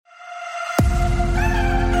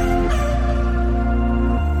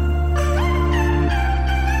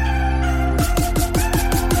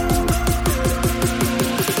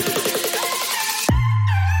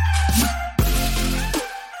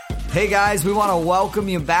Hey guys, we want to welcome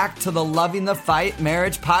you back to the Loving the Fight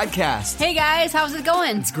Marriage Podcast. Hey guys, how's it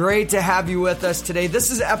going? It's great to have you with us today. This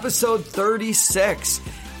is episode 36,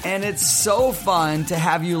 and it's so fun to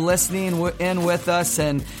have you listening in with us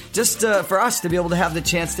and just for us to be able to have the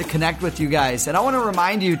chance to connect with you guys. And I want to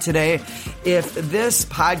remind you today, if this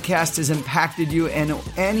podcast has impacted you in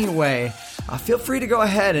any way, feel free to go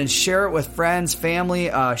ahead and share it with friends, family,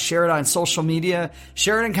 share it on social media,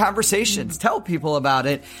 share it in conversations, tell people about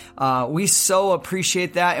it. We so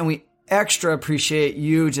appreciate that, and we extra appreciate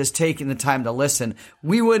you just taking the time to listen.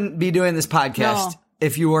 We wouldn't be doing this podcast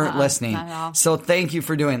if you weren't listening. Not at all. So thank you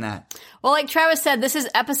for doing that. Well, like Travis said, this is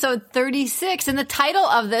episode 36, and the title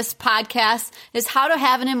of this podcast is How to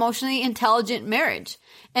Have an Emotionally Intelligent Marriage.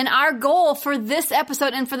 And our goal for this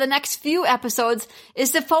episode and for the next few episodes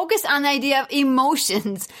is to focus on the idea of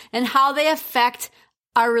emotions and how they affect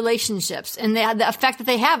our relationships and the effect that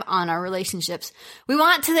they have on our relationships. We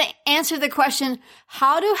want to answer the question,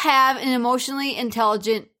 how to have an emotionally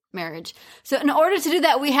intelligent marriage. So in order to do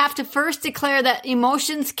that, we have to first declare that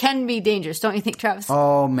emotions can be dangerous. Don't you think, Travis?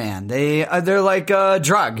 Oh man, they're like a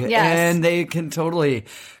drug, Yes. and they can totally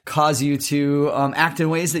cause you to act in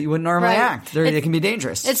ways that you wouldn't normally Right. act. They can be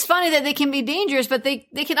dangerous. It's funny that they can be dangerous, but they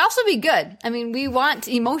can also be good. I mean, we want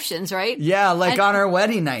emotions, right? Yeah, like on our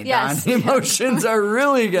wedding night, Yes. Don. Emotions are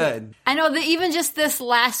really good. I know that even just this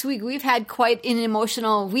last week, we've had quite an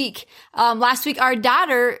emotional week. Last week, our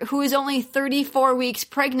daughter, who is only 34 weeks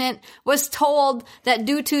pregnant, was told that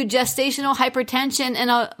due to gestational hypertension and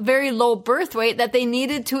a very low birth weight, that they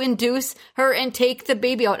needed to induce her and take the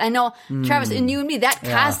baby out. I know, Travis, and you and me, that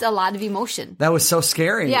caused a lot of emotion. That was so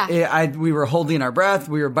scary. Yeah. We were holding our breath.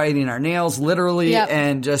 We were biting our nails, literally, Yep.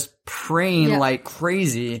 and just praying Yep. like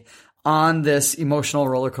crazy on this emotional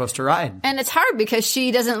roller coaster ride. And it's hard because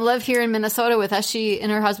she doesn't live here in Minnesota with us. She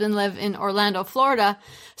and her husband live in Orlando, Florida.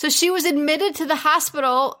 So she was admitted to the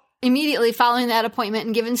hospital immediately following that appointment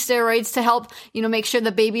and given steroids to help, make sure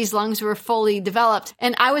the baby's lungs were fully developed.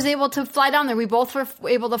 And I was able to fly down there. We both were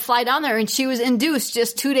able to fly down there, and she was induced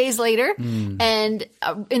just 2 days later. And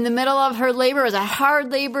in the middle of her labor, it was a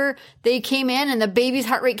hard labor. They came in and the baby's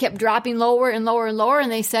heart rate kept dropping lower and lower and lower.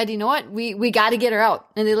 And they said, you know what? We got to get her out.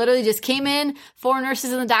 And they literally just came in, 4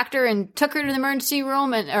 nurses and the doctor, and took her to the emergency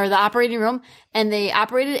room or the operating room. And they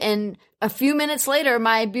operated, and a few minutes later,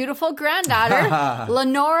 my beautiful granddaughter,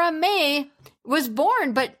 Lenora May, was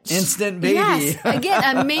born. But Instant baby. Yes,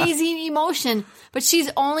 again, amazing emotion. But she's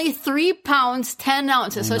only 3 pounds, 10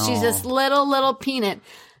 ounces. So she's this little peanut.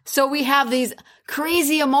 So we have these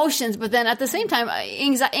crazy emotions, but then at the same time,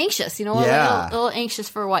 anxious, a little anxious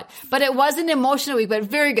for what? But it was an emotional week, but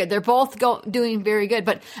very good. They're both doing very good.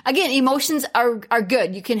 But again, emotions are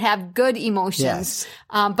good. You can have good emotions,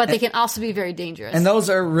 but they can also be very dangerous. And those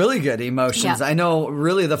are really good emotions. Yeah. I know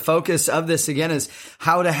really the focus of this again is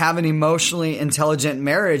how to have an emotionally intelligent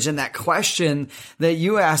marriage. And that question that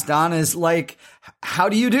you asked, Don, is like, how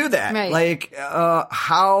do you do that? Right. Like,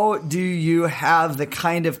 how do you have the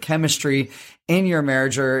kind of chemistry in your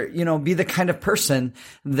marriage, or, be the kind of person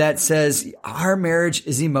that says our marriage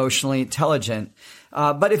is emotionally intelligent?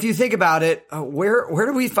 But if you think about it, where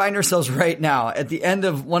do we find ourselves right now at the end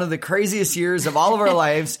of one of the craziest years of all of our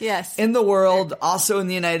lives Yes. in the world, also in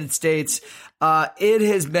the United States? It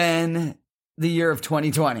has been the year of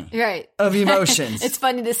 2020 Right. of emotions. It's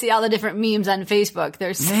funny to see all the different memes on Facebook.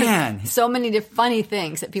 There's so many funny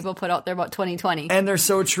things that people put out there about 2020. And they're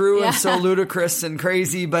so true and so Yeah. ludicrous and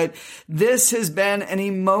crazy. But this has been an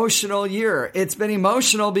emotional year. It's been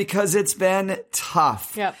emotional because it's been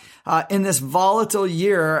tough. Yep. In this volatile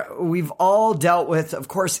year, we've all dealt with, of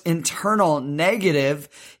course, internal negative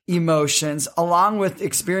emotions, along with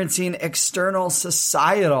experiencing external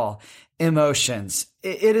societal emotions.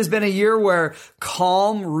 It has been a year where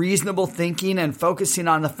calm, reasonable thinking and focusing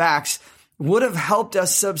on the facts would have helped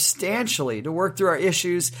us substantially to work through our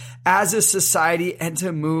issues as a society and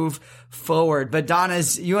to move forward. But Don,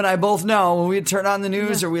 as you and I both know, when we turn on the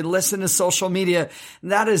news or we listen to social media,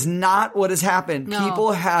 that is not what has happened. No.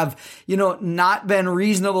 People have, not been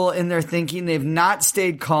reasonable in their thinking. They've not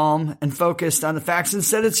stayed calm and focused on the facts.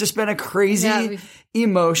 Instead, it's just been a crazy,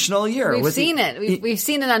 emotional year. We've seen it. We've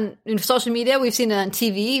seen it in social media. We've seen it on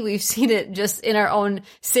TV. We've seen it just in our own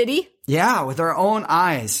city. Yeah, with our own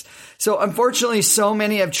eyes. So unfortunately, so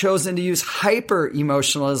many have chosen to use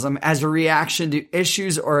hyper-emotionalism as a reaction to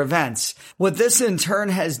issues or events. What this in turn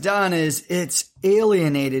has done is it's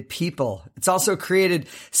alienated people. It's also created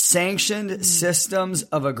sanctioned systems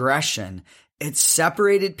of aggression. It's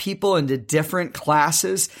separated people into different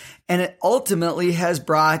classes, and it ultimately has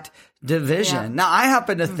brought division. Yeah. Now, I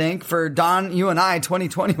happen to think for Dawn, you and I,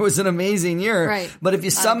 2020 was an amazing year. Right. But if you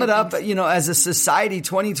sum it up, as a society,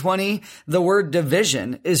 2020, the word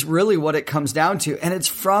division is really what it comes down to. And it's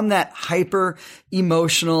from that hyper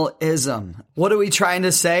emotionalism. What are we trying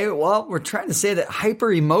to say? Well, we're trying to say that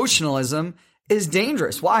hyper emotionalism is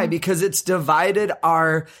dangerous. Why? Because it's divided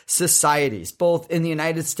our societies, both in the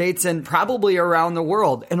United States and probably around the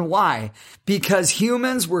world. And why? Because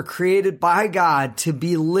humans were created by God to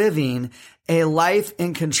be living a life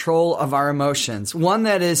in control of our emotions, one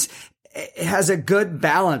that has a good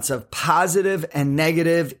balance of positive and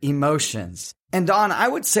negative emotions. And Dawn, I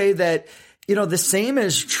would say that the same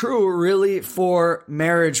is true really for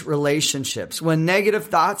marriage relationships. When negative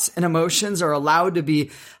thoughts and emotions are allowed to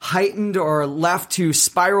be heightened or left to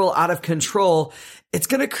spiral out of control, it's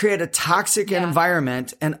going to create a toxic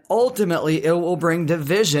environment, and ultimately it will bring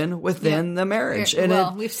division within the marriage.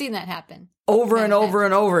 And we've seen that happen. Over and over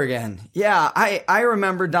and over again. Yeah. I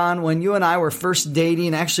remember, Dawn, when you and I were first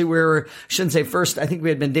dating, actually shouldn't say first, I think we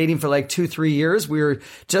had been dating for like 2-3 years. We were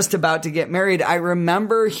just about to get married. I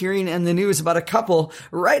remember hearing in the news about a couple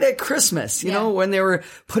right at Christmas, you know, when they were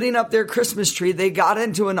putting up their Christmas tree, they got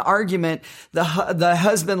into an argument. The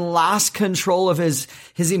husband lost control of his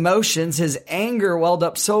emotions. His anger welled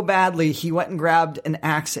up so badly, he went and grabbed an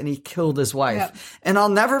axe and he killed his wife. Yep. And I'll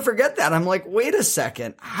never forget that. I'm like, wait a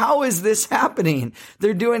second. How is this happening?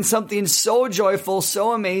 They're doing something so joyful,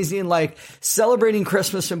 so amazing, like celebrating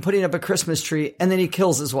Christmas and putting up a Christmas tree, and then he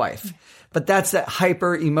kills his wife. But that's that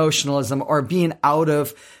hyper emotionalism or being out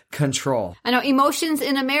of control. I know emotions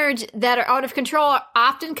in a marriage that are out of control are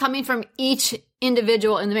often coming from each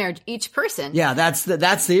individual in the marriage, each person. Yeah, that's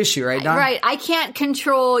the issue, right, Dawn? Right. I can't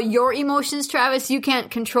control your emotions, Travis. You can't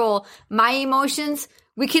control my emotions.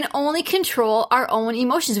 We can only control our own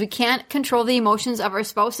emotions. We can't control the emotions of our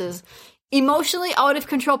spouses. Emotionally out of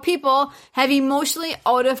control people have emotionally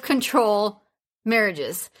out of control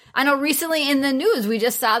marriages. I know recently in the news, we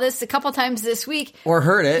just saw this a couple times this week. Or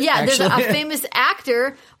heard it. Yeah, there's a famous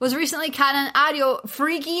actor was recently caught on audio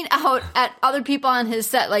freaking out at other people on his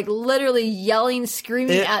set, like literally yelling,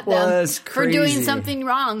 screaming at them for doing something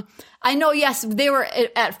wrong. I know, yes, they were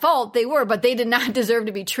at fault, but they did not deserve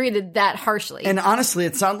to be treated that harshly. And honestly,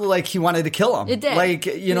 it sounded like he wanted to kill him. It did. Like,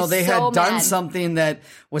 they had done something that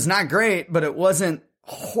was not great, but it wasn't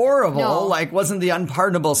horrible, wasn't the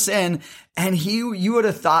unpardonable sin. And you would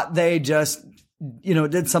have thought they just,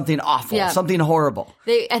 did something awful, something horrible.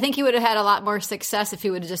 I think he would have had a lot more success if he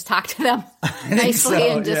would have just talked to them nicely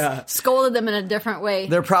and just scolded them in a different way.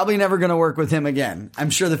 They're probably never going to work with him again. I'm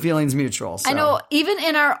sure the feeling's mutual. So. I know even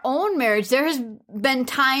in our own marriage, there has been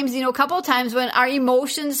times, a couple of times when our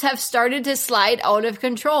emotions have started to slide out of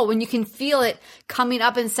control, when you can feel it coming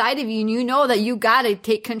up inside of you and you know that you got to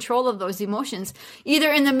take control of those emotions,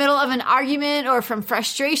 either in the middle of an argument or from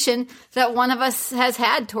frustration that one of us has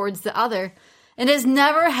had towards the other. It has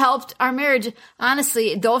never helped our marriage.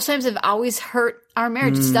 Honestly, those times have always hurt our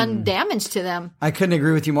marriage. It's done damage to them. I couldn't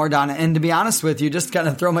agree with you more, Donna. And to be honest with you, just kind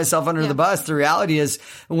of throw myself under the bus. The reality is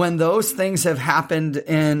when those things have happened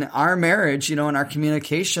in our marriage, in our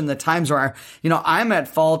communication, the times where, I'm at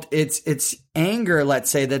fault, it's anger, let's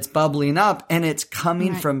say, that's bubbling up, and it's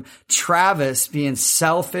coming from Travis being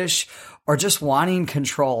selfish or just wanting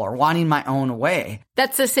control or wanting my own way.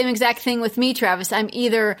 That's the same exact thing with me, Travis. I'm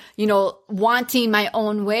either, wanting my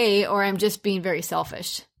own way or I'm just being very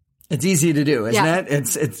selfish. It's easy to do, isn't it?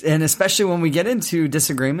 It's and especially when we get into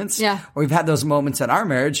disagreements, or we've had those moments in our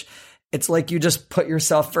marriage, it's like you just put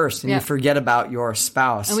yourself first and you forget about your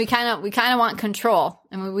spouse. And we kind of want control.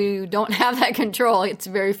 And when we don't have that control, it's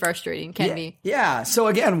very frustrating, can be. Yeah. So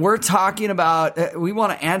again, we're talking about, we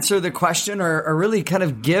want to answer the question or really kind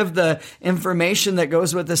of give the information that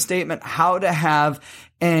goes with the statement, how to have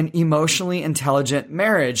an emotionally intelligent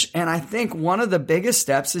marriage. And I think one of the biggest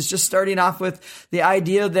steps is just starting off with the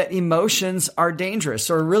idea that emotions are dangerous.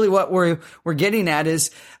 Or really what we're getting at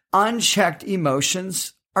is unchecked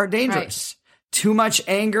emotions are dangerous. Too much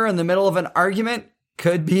anger in the middle of an argument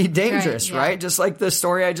could be dangerous, right? Just like the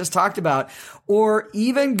story I just talked about. Or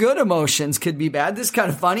even good emotions could be bad. This is kind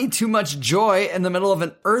of funny. Too much joy in the middle of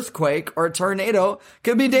an earthquake or a tornado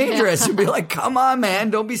could be dangerous. You'd be like, come on,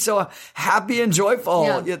 man. Don't be so happy and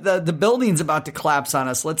joyful. The building's about to collapse on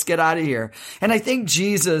us. Let's get out of here. And I think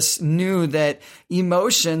Jesus knew that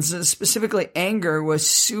emotions, specifically anger, was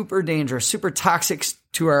super dangerous, super toxic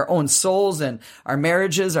to our own souls and our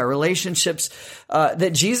marriages, our relationships,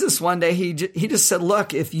 that Jesus one day, he just said,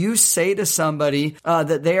 look, if you say to somebody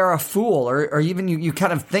that they are a fool or even you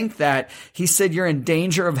kind of think that, he said, you're in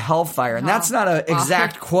danger of hellfire. And that's not an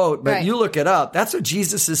exact quote, but you look it up. That's what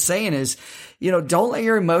Jesus is saying is, don't let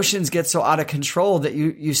your emotions get so out of control that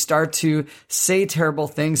you start to say terrible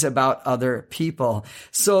things about other people.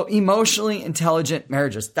 So emotionally intelligent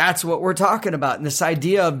marriages, that's what we're talking about. And this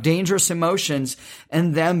idea of dangerous emotions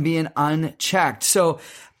and them being unchecked. So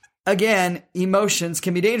again, emotions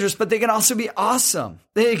can be dangerous, but they can also be awesome.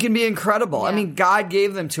 They can be incredible. Yeah. I mean, God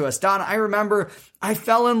gave them to us. Don, I remember I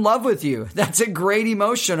fell in love with you. That's a great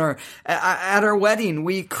emotion. Or at our wedding,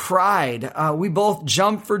 we cried. We both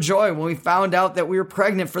jumped for joy when we found out that we were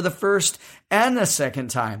pregnant for the first and the second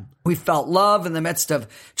time. We felt love in the midst of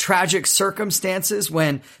tragic circumstances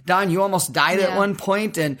when, Don, you almost died at one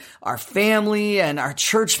point, and our family and our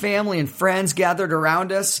church family and friends gathered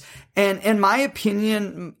around us. And in my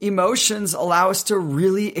opinion, emotions allow us to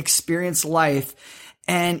really experience life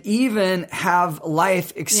and even have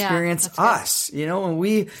life experience us. When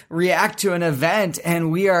we react to an event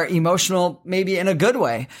and we are emotional, maybe in a good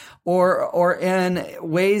way or in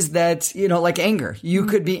ways that, like anger, you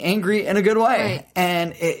could be angry in a good way,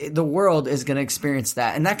 and the world is going to experience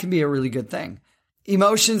that. And that can be a really good thing.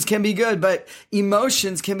 Emotions can be good, but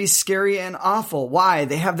emotions can be scary and awful. Why?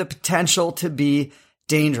 They have the potential to be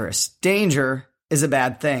dangerous. Danger is a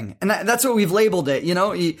bad thing. And that's what we've labeled it,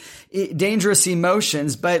 dangerous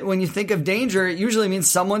emotions. But when you think of danger, it usually means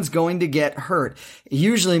someone's going to get hurt. It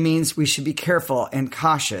usually means we should be careful and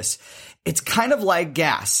cautious. It's kind of like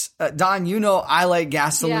gas. Don, I like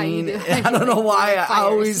gasoline. Yeah, I don't know why. I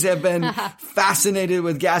always have been fascinated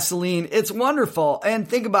with gasoline. It's wonderful. And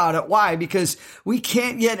think about it. Why? Because we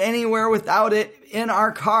can't get anywhere without it in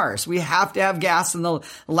our cars. We have to have gas. And the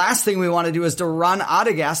last thing we want to do is to run out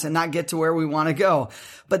of gas and not get to where we want to go.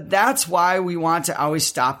 But that's why we want to always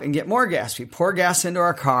stop and get more gas. We pour gas into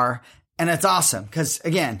our car. And it's awesome because,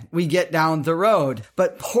 again, we get down the road.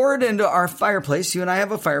 But pour it into our fireplace. You and I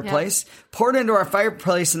have a fireplace. Yeah. Pour it into our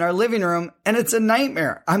fireplace in our living room, and it's a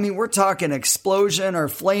nightmare. I mean, we're talking explosion or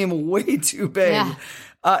flame way too big. Yeah.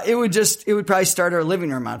 It would probably start our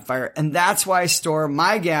living room on fire. And that's why I store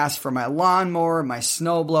my gas for my lawnmower, my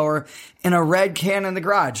snowblower in a red can in the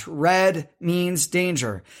garage. Red means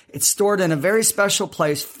danger. It's stored in a very special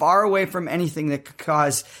place, far away from anything that could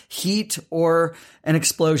cause heat or an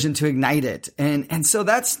explosion to ignite it. And so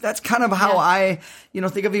that's kind of how I,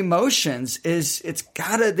 think of emotions is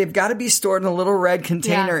they've got to be stored in a little red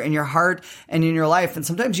container in your heart and in your life. And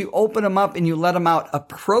sometimes you open them up and you let them out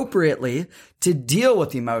appropriately to deal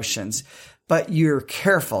with emotions, but you're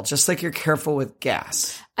careful, just like you're careful with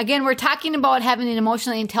gas. Again, we're talking about having an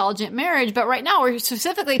emotionally intelligent marriage, but right now we're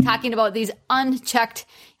specifically talking about these unchecked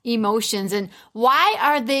emotions and why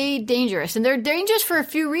are they dangerous? And they're dangerous for a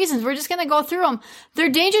few reasons. We're just going to go through them. They're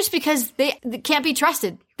dangerous because they can't be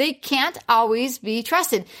trusted. They can't always be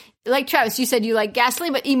trusted. Like Travis, you said you like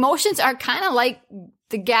gasoline, but emotions are kind of like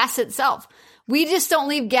the gas itself. We just don't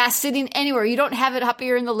leave gas sitting anywhere. You don't have it up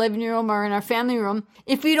here in the living room or in our family room.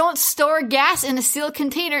 If we don't store gas in a sealed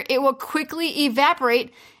container, it will quickly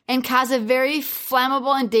evaporate and cause a very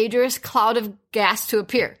flammable and dangerous cloud of gas to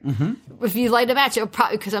appear. Mm-hmm. If you light a match, it'll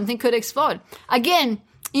probably, because something could explode. Again,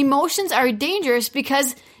 emotions are dangerous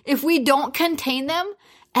because if we don't contain them,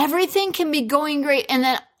 everything can be going great, and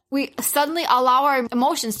then we suddenly allow our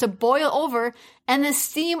emotions to boil over, and the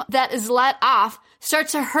steam that is let off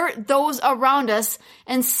starts to hurt those around us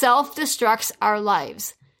and self-destructs our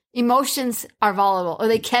lives. Emotions are volatile, or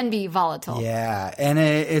they can be volatile. Yeah, and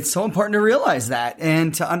it's so important to realize that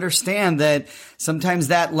and to understand that sometimes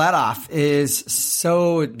that let-off is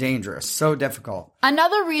so dangerous, so difficult.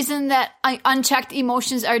 Another reason that unchecked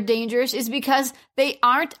emotions are dangerous is because they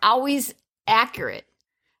aren't always accurate.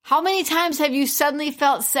 How many times have you suddenly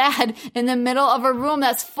felt sad in the middle of a room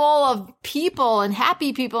that's full of people and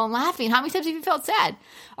happy people and laughing? How many times have you felt sad?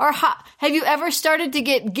 Or have you ever started to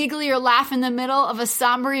get giggly or laugh in the middle of a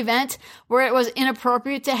somber event where it was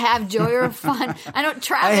inappropriate to have joy or fun? I know,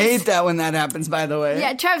 Travis. I hate that when that happens, by the way.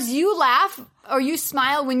 Yeah, Travis, you laugh or you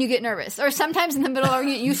smile when you get nervous. Or sometimes in the middle of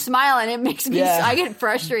you smile and it makes me, I get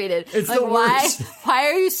frustrated. It's like, the worst. Why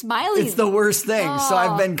are you smiling? It's the worst thing. Oh. So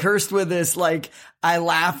I've been cursed with this, like, I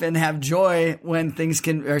laugh and have joy when things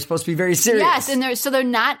are supposed to be very serious. Yes, and they're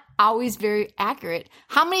not always very accurate.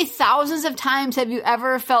 How many thousands of times have you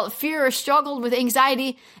ever felt fear or struggled with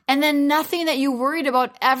anxiety, and then nothing that you worried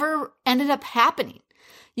about ever ended up happening?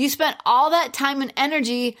 You spent all that time and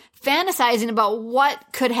energy fantasizing about what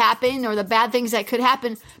could happen or the bad things that could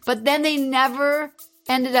happen, but then they never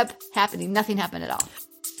ended up happening. Nothing happened at all.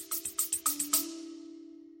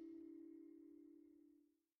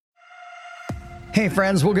 Hey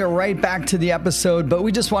friends, we'll get right back to the episode, but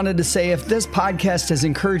we just wanted to say if this podcast has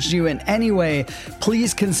encouraged you in any way,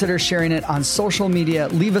 please consider sharing it on social media,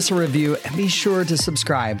 leave us a review, and be sure to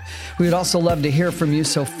subscribe. We would also love to hear from you,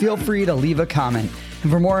 so feel free to leave a comment.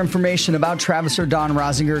 And for more information about Travis or Dawn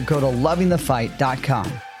Rosinger, go to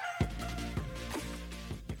lovingthefight.com.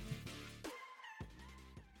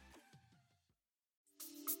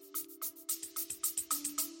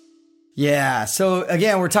 Yeah. So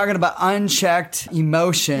again, we're talking about unchecked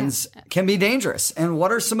emotions can be dangerous. And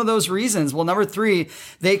what are some of those reasons? Well, number 3,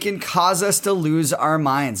 they can cause us to lose our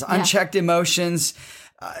minds. Unchecked emotions,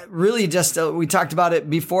 really just, we talked about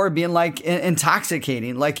it before, being like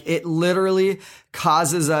intoxicating. Like it literally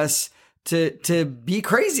causes us to be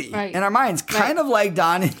crazy in our minds. Kind of like,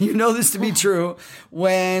 Dawn, and you know this to be true,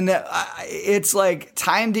 when it's like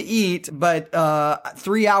time to eat, but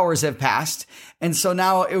 3 hours have passed. And so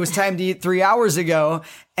now it was time to eat 3 hours ago,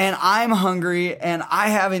 and I'm hungry and I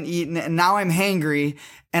haven't eaten, and now I'm hangry,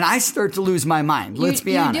 and I start to lose my mind. Let's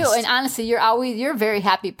be honest. You do. And honestly, you're a very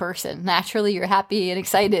happy person. Naturally, you're happy and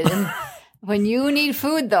excited. And when you need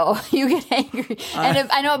food, though, you get angry. And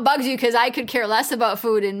I know it bugs you because I could care less about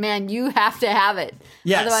food, and man, you have to have it.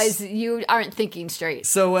 Yes. Otherwise, you aren't thinking straight.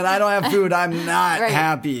 So when I don't have food, I'm not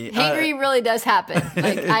happy. Hangry really does happen.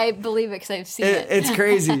 Like I believe it because I've seen it. It's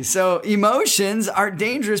crazy. So emotions are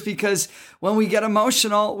dangerous because when we get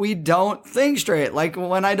emotional, we don't think straight. Like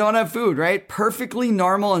when I don't have food, right? Perfectly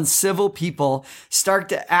normal and civil people start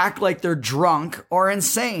to act like they're drunk or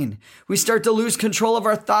insane. We start to lose control of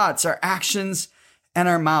our thoughts, our actions, and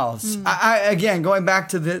our mouths. Again, going back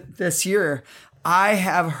to this year, I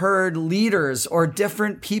have heard leaders or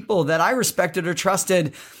different people that I respected or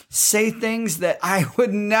trusted say things that I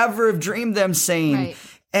would never have dreamed them saying,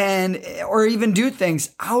 or even do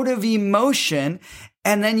things out of emotion.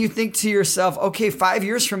 And then you think to yourself, okay, 5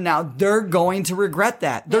 years from now, they're going to regret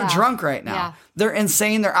that. They're drunk right now. Yeah. They're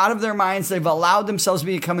insane. They're out of their minds. They've allowed themselves to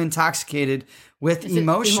become intoxicated with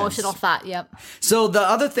emotions. Emotional thought, yep. So the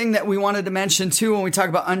other thing that we wanted to mention too when we talk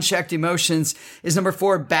about unchecked emotions is number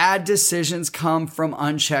 4, bad decisions come from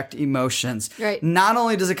unchecked emotions. Right. Not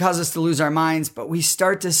only does it cause us to lose our minds, but we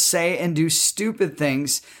start to say and do stupid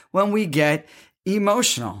things when we get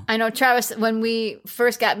emotional. I know, Travis, when we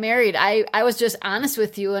first got married, I was just honest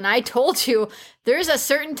with you, and I told you there's a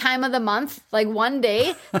certain time of the month, like one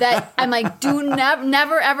day, that I'm like,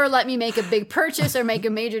 never ever let me make a big purchase or make a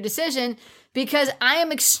major decision, because I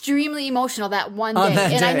am extremely emotional that one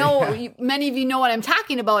day. I know many of you know what I'm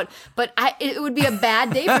talking about, but it would be a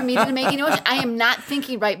bad day for me to make an emotion. I am not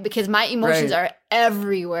thinking right because my emotions are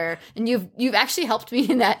everywhere. And you've actually helped me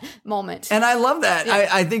in that moment. And I love that. Yeah.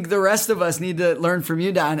 I think the rest of us need to learn from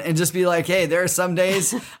you, Dawn, and just be like, hey, there are some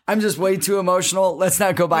days I'm just way too emotional. Let's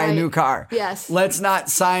not go buy a new car. Yes. Let's not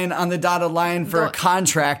sign on the dotted line for a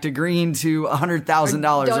contract agreeing to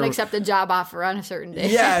 $100,000. Don't accept a job offer on a certain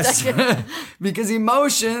day. Yes. Because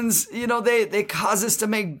emotions, they cause us to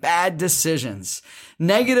make bad decisions.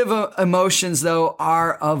 Negative emotions, though,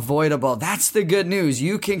 are avoidable. That's the good news.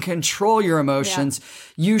 You can control your emotions.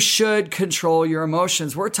 Yeah. You should control your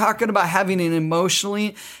emotions. We're talking about having an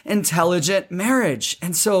emotionally intelligent marriage.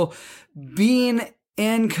 And so being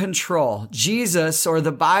in control, Jesus or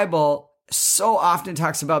the Bible so often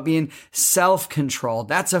talks about being self-controlled.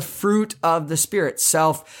 That's a fruit of the Spirit,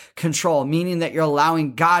 self-control, meaning that you're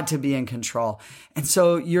allowing God to be in control. And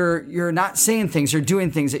so you're not saying things or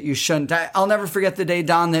doing things that you shouldn't. I'll never forget the day,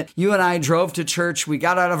 Dawn, that you and I drove to church. We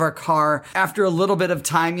got out of our car. After a little bit of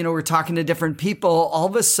time, we're talking to different people. All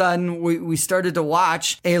of a sudden, we started to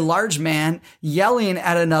watch a large man yelling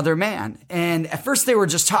at another man. And at first they were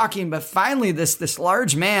just talking, but finally this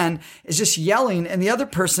large man is just yelling. And the other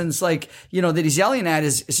person's like, that he's yelling at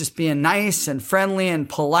is just being nice and friendly and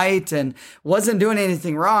polite and wasn't doing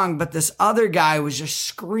anything wrong. But this other guy was just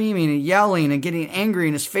screaming and yelling and getting angry,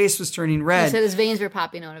 and his face was turning red. He said his veins were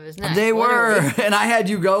popping out of his neck. They were. And I had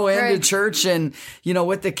you go into church and,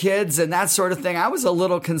 with the kids and that sort of thing. I was a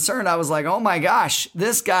little concerned. I was like, oh my gosh,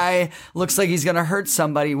 this guy looks like he's going to hurt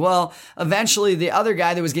somebody. Well, eventually the other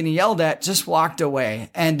guy that was getting yelled at just walked away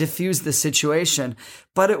and diffused the situation.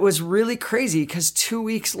 But it was really crazy because 2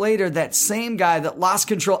 weeks later, that same guy that lost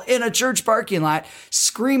control in a church parking lot,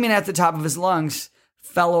 screaming at the top of his lungs,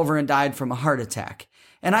 fell over and died from a heart attack.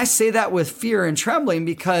 And I say that with fear and trembling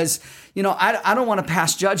because, I don't want to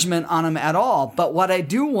pass judgment on him at all. But what I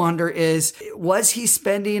do wonder is, was he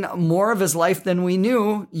spending more of his life than we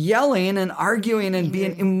knew yelling and arguing and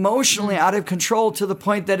being emotionally out of control to the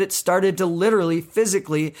point that it started to literally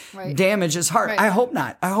physically damage his heart? Right. I hope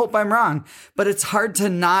not. I hope I'm wrong. But it's hard to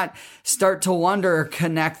not start to wonder or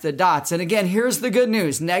connect the dots. And again, here's the good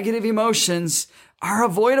news. Negative emotions are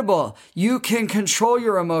avoidable. You can control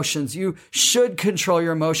your emotions. You should control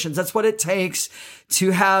your emotions. That's what it takes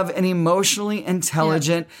to have an emotionally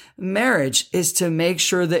intelligent marriage, is to make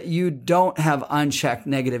sure that you don't have unchecked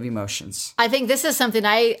negative emotions. I think this is something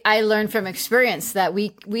I learned from experience, that we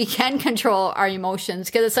can control our emotions,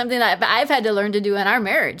 because it's something that I've had to learn to do in our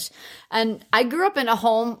marriage. And I grew up in a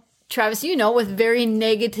home, Travis, with very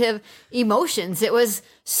negative emotions. It was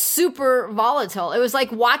super volatile. It was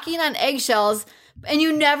like walking on eggshells, and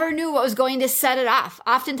you never knew what was going to set it off.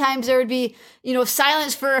 Oftentimes there would be,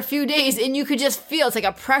 silence for a few days, and you could just feel it's like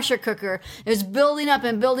a pressure cooker. It was building up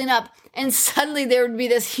and building up. And suddenly there would be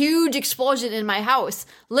this huge explosion in my house.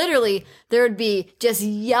 Literally, there would be just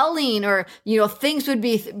yelling, or, things would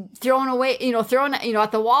be thrown away, thrown,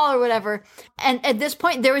 at the wall or whatever. And at this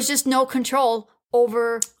point, there was just no control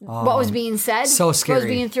over what was being said, so scary. What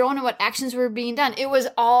was being thrown, and what actions were being done. It was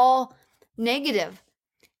all negative.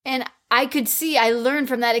 And I learned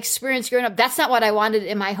from that experience growing up, that's not what I wanted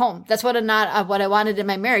in my home. That's not what I wanted in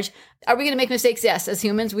my marriage. Are we going to make mistakes? Yes, as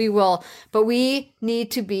humans, we will. But we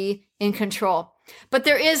need to be in control. But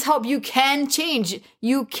there is hope. You can change.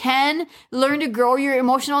 You can learn to grow your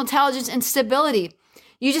emotional intelligence and stability.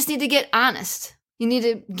 You just need to get honest. You need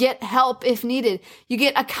to get help if needed. You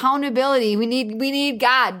get accountability. We need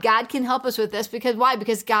God. God can help us with this. Because why?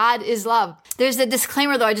 Because God is love. There's a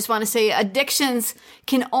disclaimer, though. I just want to say addictions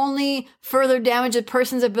can only further damage a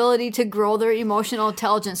person's ability to grow their emotional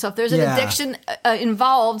intelligence. So if there's an addiction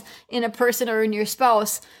involved in a person or in your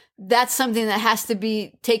spouse, that's something that has to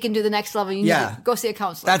be taken to the next level. You need to go see a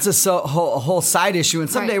counselor. That's a whole side issue. And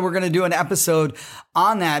someday we're going to do an episode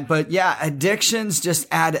on that. But addictions just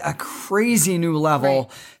add a crazy new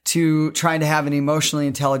level to trying to have an emotionally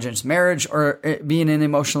intelligent marriage or being an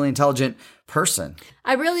emotionally intelligent person.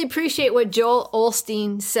 I really appreciate what Joel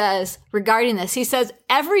Osteen says regarding this. He says,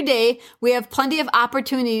 every day we have plenty of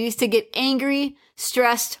opportunities to get angry,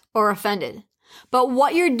 stressed, or offended. But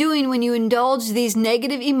what you're doing when you indulge these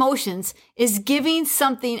negative emotions is giving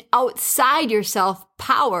something outside yourself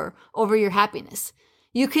power over your happiness.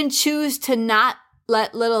 You can choose to not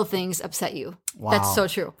let little things upset you. Wow. That's so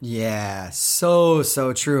true. Yeah, so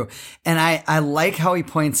true. And I like how he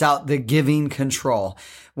points out the giving control.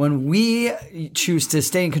 When we choose to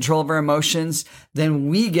stay in control of our emotions, then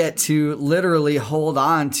we get to literally hold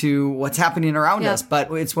on to what's happening around us. But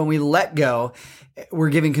it's when we let go, we're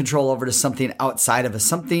giving control over to something outside of us,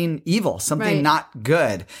 something evil, something not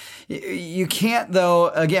good. You can't, though,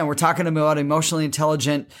 again, we're talking about emotionally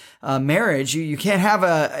intelligent marriage. You can't have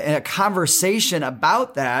a conversation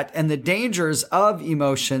about that and the dangers of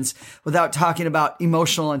emotions without talking about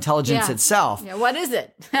emotional intelligence itself. Yeah, what is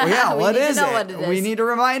it? What is it? What it is. We need to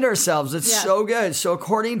remind ourselves. It's so good. So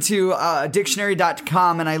according to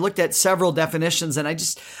dictionary.com, and I looked at several definitions, and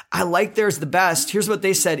I like theirs the best. Here's what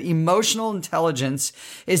they said. Emotional intelligence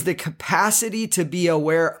is the capacity to be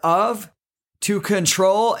aware of, to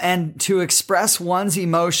control and to express one's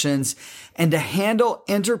emotions, and to handle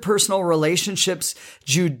interpersonal relationships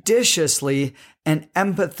judiciously and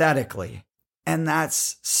empathetically. And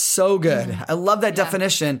that's so good. I love that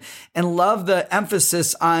definition and love the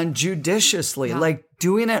emphasis on judiciously, like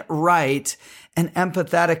doing it right and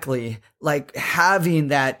empathetically, like having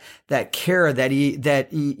that care,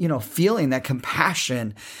 feeling, that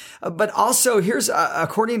compassion. But also here's,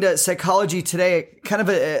 according to Psychology Today, kind of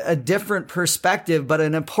a different perspective, but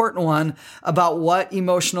an important one about what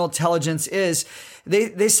emotional intelligence is.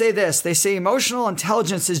 They say this. They say emotional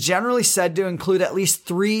intelligence is generally said to include at least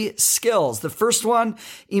 3 skills. The first one,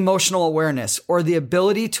 emotional awareness, or the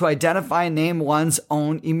ability to identify and name one's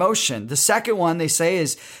own emotion. The second one, they say,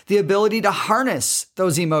 is the ability to harness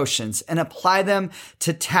those emotions and apply them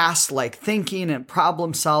to tasks like thinking and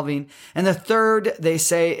problem solving. And the third, they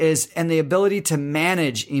say, is the ability to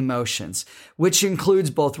manage emotions, which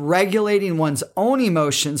includes both regulating one's own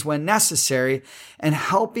emotions when necessary and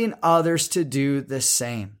helping others to do the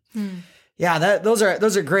same. Yeah, those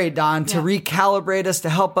are great, Dawn, to recalibrate us, to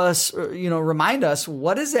help us, remind us,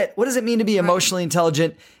 what does it mean to be emotionally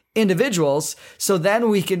intelligent individuals, so then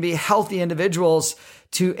we can be healthy individuals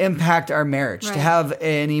to impact our marriage, to have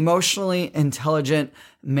an emotionally intelligent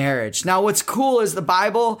marriage. Now, what's cool is the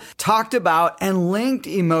Bible talked about and linked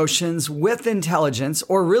emotions with intelligence,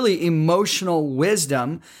 or really emotional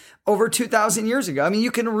wisdom, over 2,000 years ago. I mean,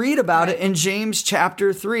 you can read about it in James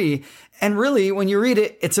chapter 3. And really, when you read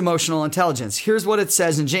it, it's emotional intelligence. Here's what it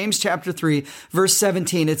says in James chapter 3, verse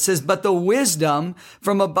 17. It says, "But the wisdom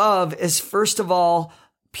from above is first of all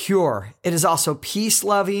pure. It is also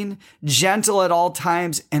peace-loving, gentle at all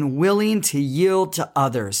times, and willing to yield to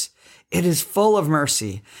others. It is full of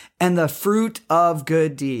mercy and the fruit of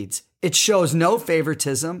good deeds. It shows no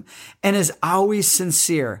favoritism and is always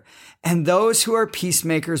sincere. And those who are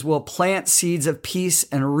peacemakers will plant seeds of peace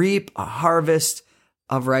and reap a harvest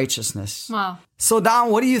of righteousness." Wow. So, Don,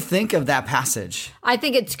 what do you think of that passage? I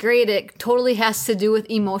think it's great. It totally has to do with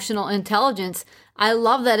emotional intelligence. I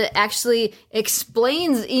love that it actually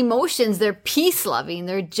explains emotions. They're peace-loving,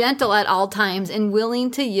 they're gentle at all times, and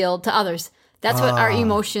willing to yield to others. That's what our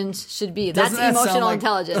emotions should be. That's emotional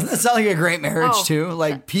intelligence. Doesn't that sound like a great marriage, too?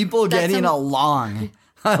 Like people getting along.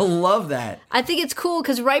 I love that. I think it's cool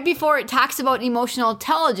because right before it talks about emotional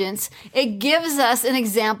intelligence, it gives us an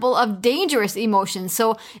example of dangerous emotions.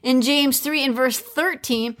 So in James 3 and verse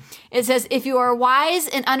 13, it says, "If you are wise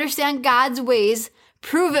and understand God's ways,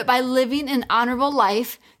 prove it by living an honorable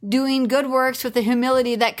life, doing good works with the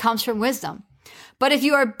humility that comes from wisdom. But if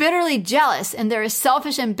you are bitterly jealous and there is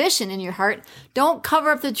selfish ambition in your heart, don't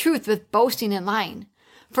cover up the truth with boasting and lying.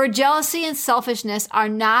 For jealousy and selfishness are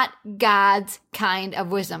not God's kind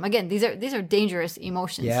of wisdom." Again, these are dangerous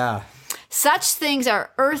emotions. Yeah. "Such things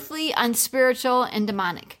are earthly, unspiritual, and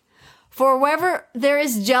demonic. For wherever there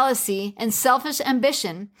is jealousy and selfish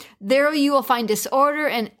ambition, there you will find disorder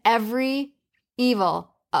and every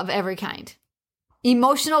evil of every kind."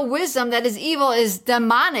 Emotional wisdom that is evil is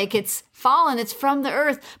demonic. It's fallen. It's from the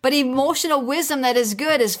earth. But emotional wisdom that is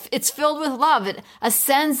good it's filled with love. It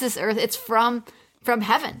ascends this earth. It's from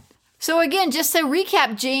heaven. So again, just to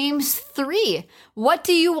recap James 3, what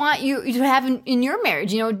do you want you to have in your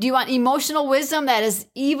marriage? You know, do you want emotional wisdom that is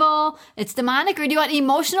evil, it's demonic, or do you want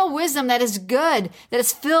emotional wisdom that is good, that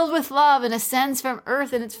is filled with love and ascends from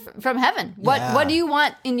earth and it's from heaven? What do you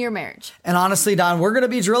want in your marriage? And honestly, Don, we're going to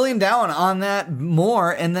be drilling down on that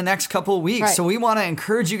more in the next couple of weeks. Right. So we want to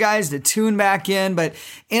encourage you guys to tune back in. But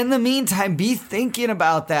in the meantime, be thinking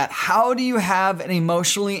about that. How do you have an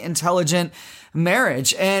emotionally intelligent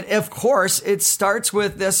marriage? And of course, it starts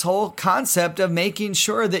with this whole concept of making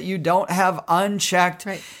sure that you don't have unchecked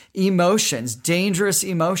emotions, dangerous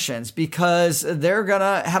emotions, because they're going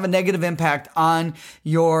to have a negative impact on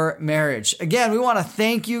your marriage. Again, we want to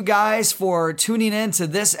thank you guys for tuning in to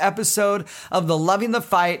this episode of the Loving the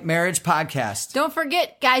Fight Marriage Podcast. Don't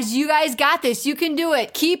forget, guys, you guys got this. You can do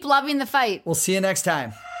it. Keep loving the fight. We'll see you next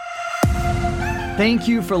time. Thank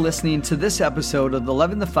you for listening to this episode of the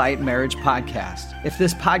Loving the Fight Marriage Podcast. If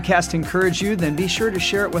this podcast encouraged you, then be sure to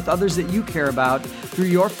share it with others that you care about through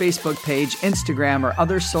your Facebook page, Instagram, or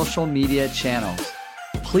other social media channels.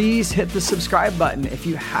 Please hit the subscribe button if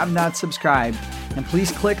you have not subscribed, and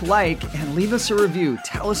please click like and leave us a review.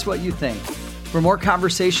 Tell us what you think. For more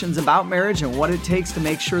conversations about marriage and what it takes to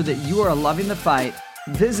make sure that you are loving the fight,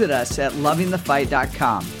 visit us at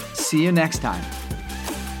lovingthefight.com. See you next time.